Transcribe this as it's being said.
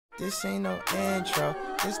This ain't no intro,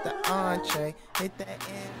 this the entree. Hit the end.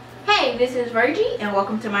 Hey, this is Virgie, and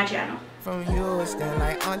welcome to my channel. From Houston,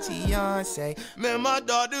 like Auntie Beyonce. Man, my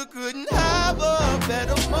daughter couldn't have a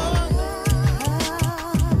better mother.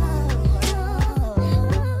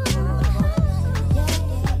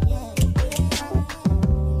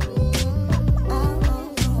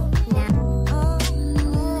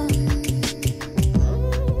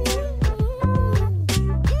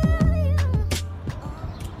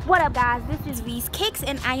 What up, guys? This is V's Kicks,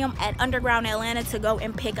 and I am at Underground Atlanta to go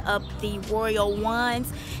and pick up the Royal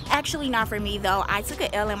Ones. Actually, not for me though. I took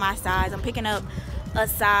an L in my size. I'm picking up a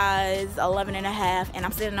size 11.5, and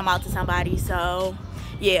I'm sending them out to somebody. So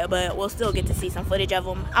yeah, but we'll still get to see some footage of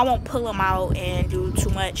them. I won't pull them out and do too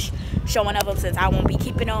much showing of them since I won't be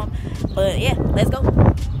keeping them. But yeah, let's go.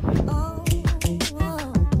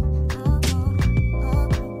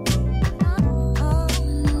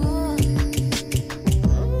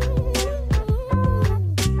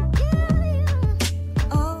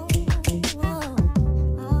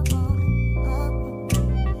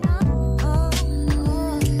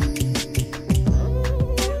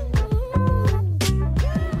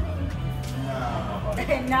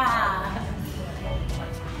 Nah.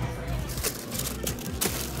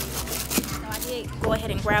 So I did go ahead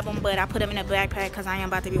and grab them, but I put them in a backpack because I am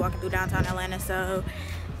about to be walking through downtown Atlanta. So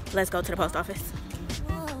let's go to the post office.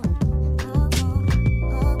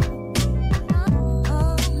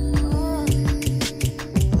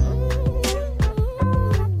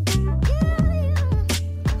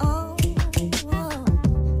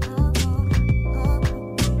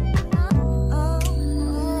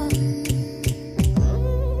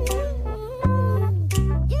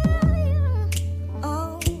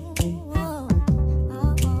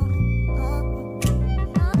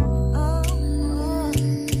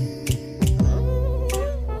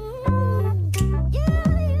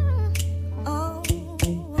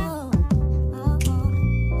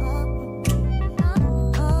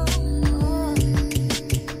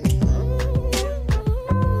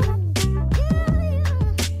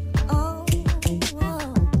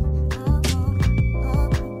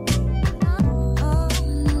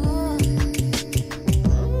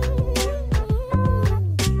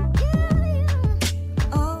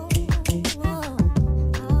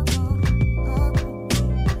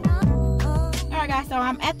 So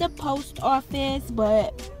I'm at the post office,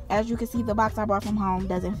 but as you can see, the box I brought from home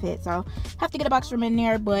doesn't fit, so have to get a box from in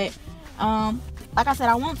there. But like I said,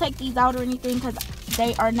 I won't take these out or anything because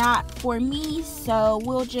they are not for me. So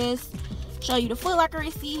we'll just show you the Foot Locker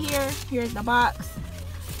receipt here. Here's the box.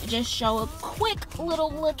 Just show a quick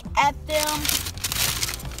little look at them.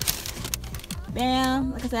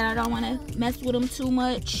 Bam. Like I said, I don't want to mess with them too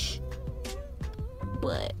much,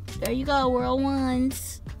 but there you go, Royal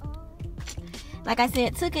Ones. Like I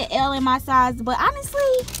said, took an L in my size, but honestly,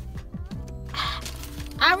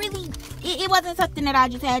 it wasn't something that I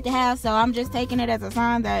just had to have, so I'm just taking it as a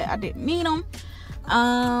sign that I didn't need them.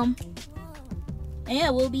 Yeah,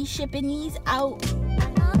 we'll be shipping these out.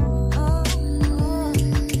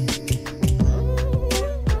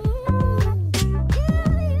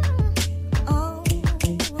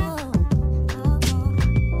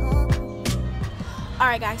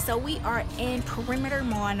 Alright guys, so we are in Perimeter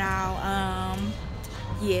Mall now.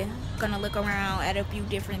 Yeah, gonna look around at a few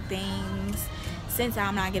different things. Since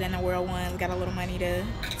I'm not getting the Royal Ones, got a little money to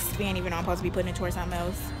spend, even though I'm supposed to be putting it towards something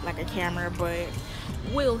else, like a camera, but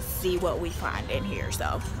we'll see what we find in here,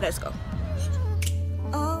 so let's go.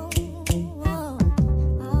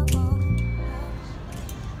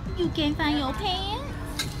 You can't find your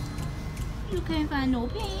pants? You can't find no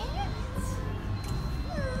pants?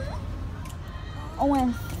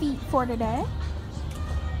 On feet for today.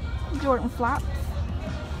 Jordan flops.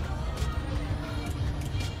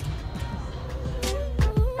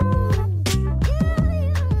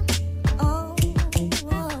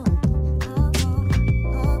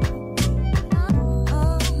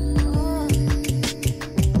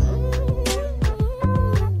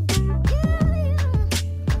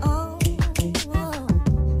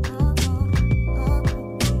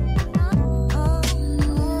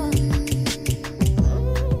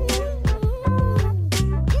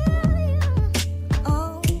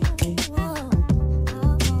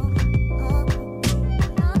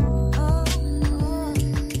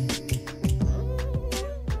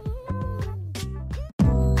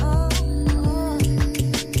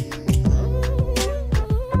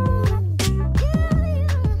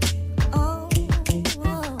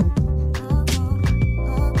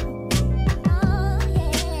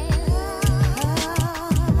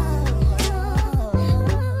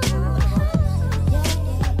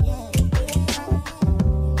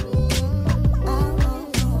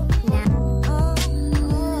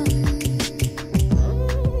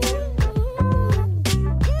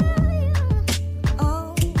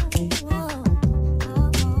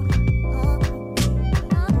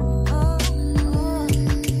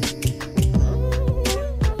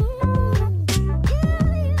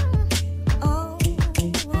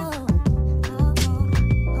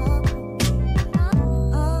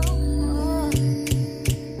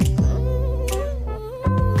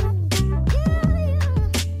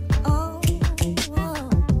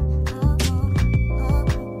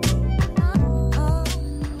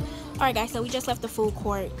 Alright guys, so we just left the food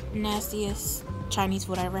court. Nastiest Chinese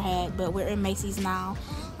food I ever had, but we're in Macy's now.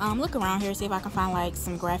 Look around here, see if I can find like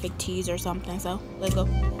some graphic tees or something. So let's go.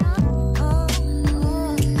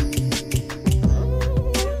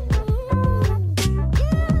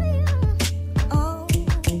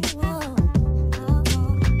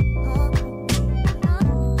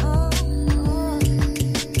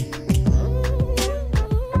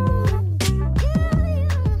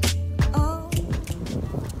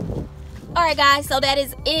 Alright guys, so that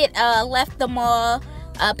is it. Left the mall,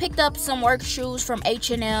 picked up some work shoes from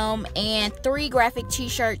H&M and 3 graphic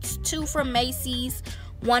t-shirts, 2 from Macy's,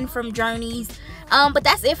 1 from Journeys. But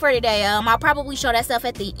that's it for today. I'll probably show that stuff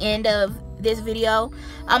at the end of this video.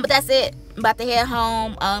 But that's it. I'm about to head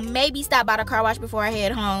home. Maybe stop by the car wash before I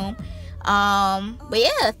head home. But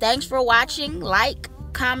yeah, thanks for watching. Like,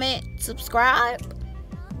 comment, subscribe.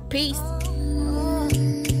 Peace.